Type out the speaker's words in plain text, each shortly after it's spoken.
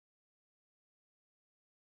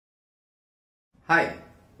Hi,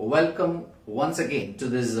 welcome once again to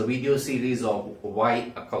this video series of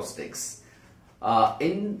Why Acoustics.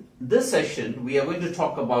 In this session, we are going to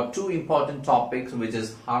talk about two important topics, which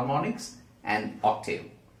is harmonics and octave.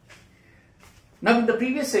 Now, in the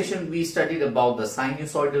previous session, we studied about the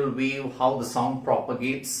sinusoidal wave, how the sound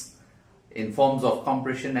propagates in forms of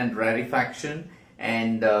compression and rarefaction,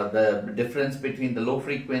 and the difference between the low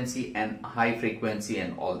frequency and high frequency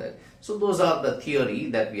and all that. So those are the theory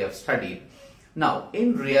that we have studied. Now,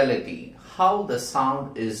 in reality, how the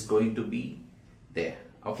sound is going to be there.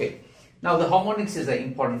 Okay. Now, the harmonics is an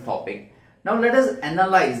important topic. Now, let us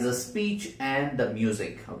analyze the speech and the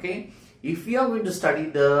music. Okay. If we are going to study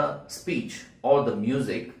the speech or the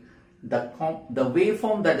music, the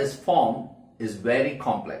waveform that is formed is very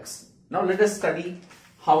complex. Now, let us study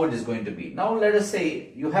how it is going to be. Now, let us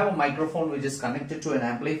say you have a microphone which is connected to an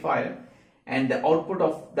amplifier and the output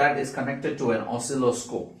of that is connected to an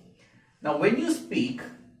oscilloscope. Now, when you speak,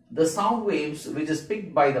 the sound waves which is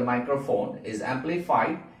picked by the microphone is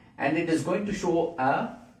amplified and it is going to show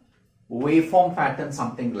a waveform pattern,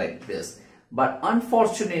 something like this. But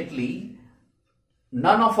unfortunately,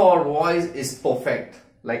 none of our voice is perfect,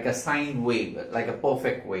 like a sine wave, like a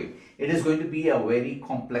perfect wave. It is going to be a very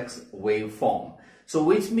complex waveform. So,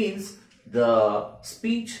 which means the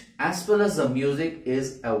speech as well as the music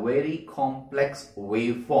is a very complex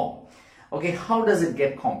waveform. Okay, how does it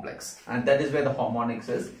get complex? And that is where the harmonics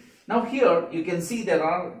is. Now here you can see there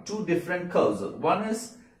are two different curves. One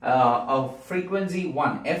is a frequency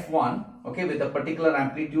 1, F1, okay, with a particular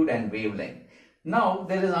amplitude and wavelength. Now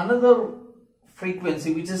there is another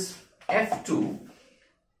frequency which is F2,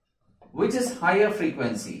 which is higher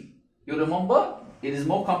frequency. You remember, it is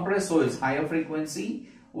more compressed, so it's higher frequency,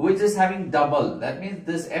 which is having double. That means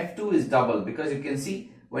this F2 is double, because you can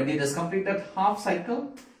see when it is completed half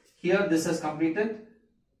cycle, here this has completed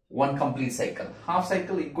one complete cycle, half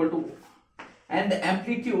cycle equal to, and the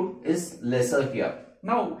amplitude is lesser here.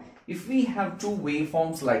 Now, if we have two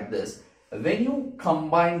waveforms like this, when you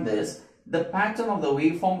combine this, the pattern of the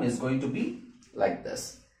waveform is going to be like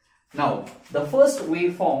this. Now, the first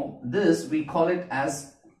waveform, this we call it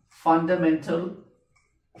as fundamental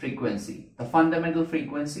frequency, the fundamental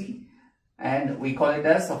frequency, and we call it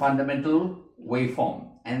as a fundamental waveform.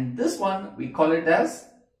 And this one we call it as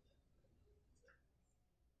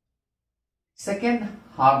second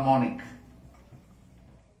harmonic,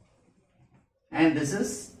 and this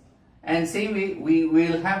is, and same way we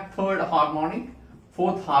will have third harmonic,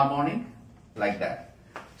 fourth harmonic, like that.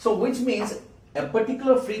 So which means a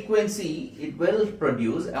particular frequency, it will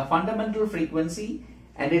produce a fundamental frequency,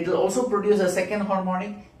 and it will also produce a second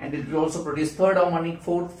harmonic, and it will also produce third harmonic,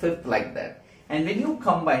 fourth, fifth, like that. And when you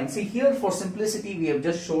combine, see here for simplicity we have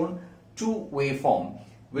just shown two waveform,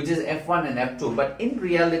 which is F1 and F2. But in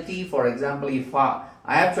reality, for example, if I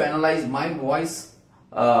have to analyze my voice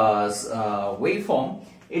waveform,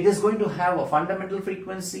 it is going to have a fundamental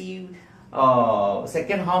frequency,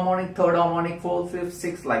 second harmonic, third harmonic, fourth, fifth,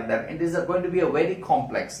 sixth, like that. It is going to be a very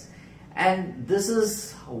complex. And this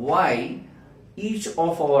is why each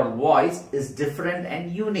of our voice is different and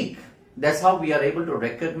unique. That's how we are able to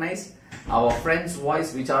recognize our friend's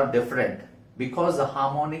voice which are different, because the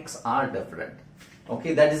harmonics are different.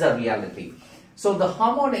 Okay, that is a reality. So the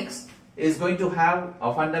harmonics is going to have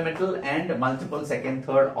a fundamental and multiple second,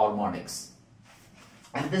 third harmonics.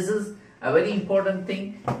 And this is a very important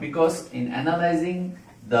thing, because in analyzing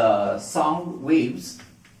the sound waves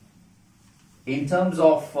in terms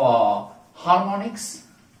of harmonics,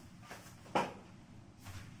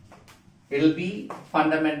 it will be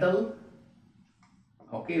fundamental,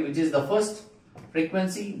 okay, which is the first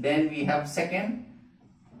frequency. Then we have second,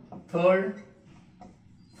 third,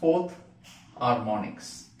 fourth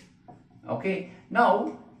harmonics. Okay,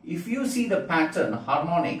 now if you see the pattern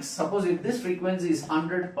harmonics, suppose if this frequency is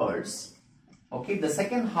 100 Hertz, okay, the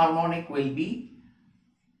second harmonic will be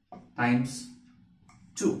times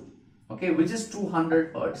 2, okay, which is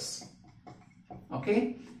 200 Hertz,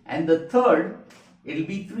 okay, and the third, it will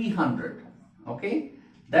be 300, okay,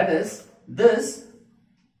 that is this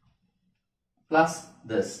plus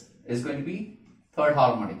this is going to be third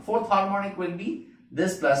harmonic. Fourth harmonic will be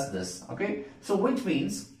this plus this, okay. So which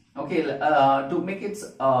means, okay, to make it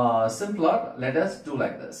simpler, let us do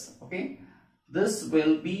like this, okay. This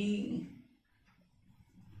will be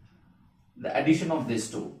the addition of these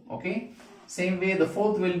two, okay. Same way the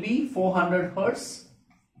fourth will be 400 Hertz,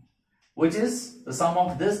 which is the sum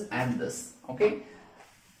of this and this, okay.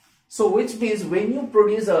 So which means when you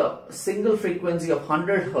produce a single frequency of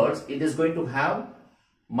 100 Hertz, it is going to have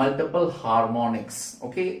multiple harmonics,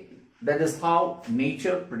 okay. That is how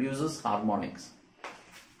nature produces harmonics.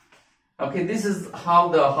 Okay, this is how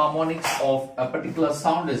the harmonics of a particular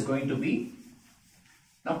sound is going to be.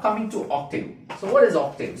 Now coming to octave. So what is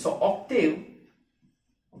octave? So octave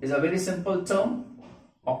is a very simple term.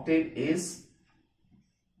 Octave is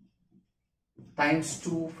times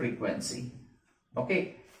 2 frequency.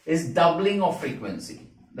 Okay, is doubling of frequency.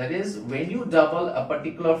 That is, when you double a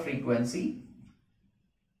particular frequency,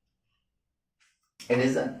 it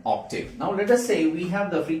is an octave. Now let us say we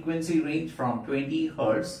have the frequency range from 20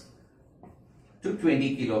 Hertz to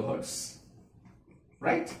 20 kilohertz,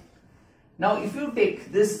 right? Now if you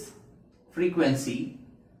take this frequency,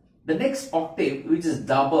 the next octave, which is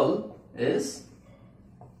double, is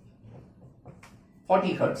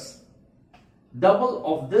 40 Hertz. Double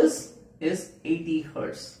of this is 80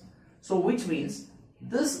 Hertz. So which means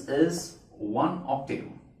this is 1 octave.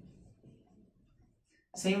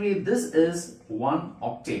 Same way, this is 1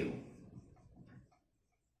 octave.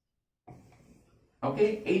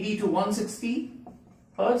 Okay, 80 to 160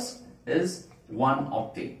 Hertz is 1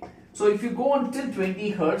 octave. So if you go until 20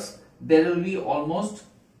 Hertz, there will be almost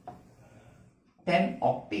 10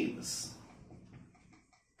 octaves.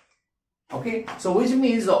 Okay, so which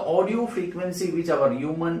means the audio frequency which our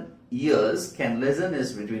human ears can listen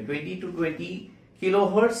is between 20 to 20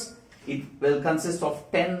 kilohertz. It will consist of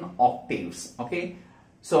 10 octaves. Okay,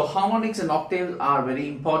 so harmonics and octaves are very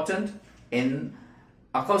important in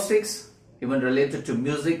acoustics, even related to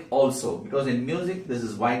music also, because in music this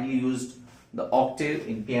is widely used, the octave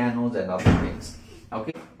in pianos and other things.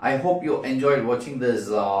 Okay, I hope you enjoyed watching this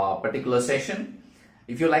particular session.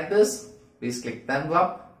 If you like this, please click thumbs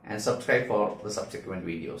up and subscribe for the subsequent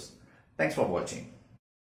videos. Thanks for watching.